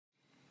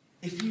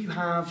If you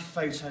have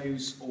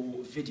photos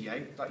or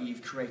video that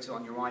you've created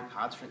on your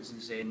iPad, for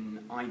instance in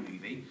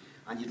iMovie,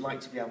 and you'd like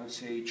to be able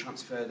to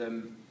transfer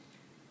them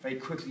very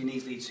quickly and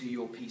easily to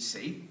your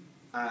PC,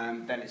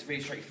 then it's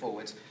really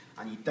straightforward,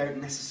 and you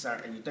don't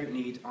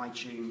need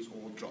iTunes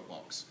or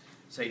Dropbox.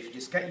 So if you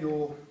just get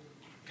your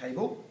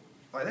cable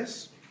like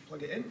this,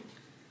 plug it in,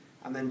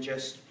 and then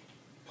just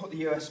put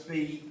the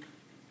USB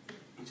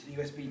into the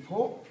USB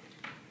port,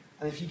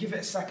 and if you give it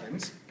a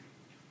second,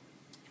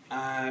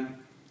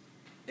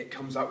 it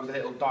comes up with a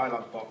little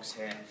dialog box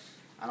here,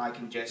 and I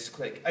can just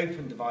click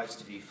Open Device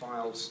to view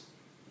files,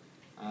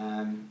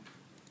 and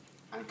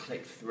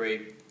click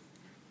through,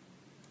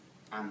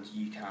 and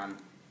you can,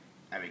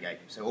 there we go,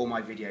 so all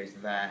my videos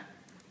are there,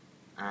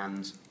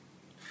 and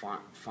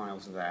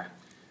files are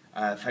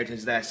there,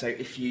 photos are there, so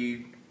if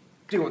you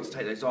do want to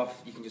take those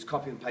off, you can just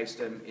copy and paste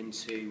them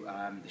into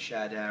the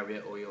shared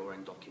area or your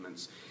own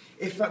documents.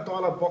 If that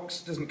dialog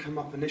box doesn't come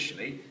up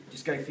initially,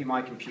 just go through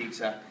My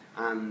Computer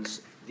and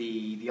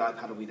the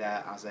iPad will be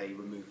there as a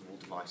removable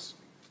device.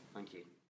 Thank you.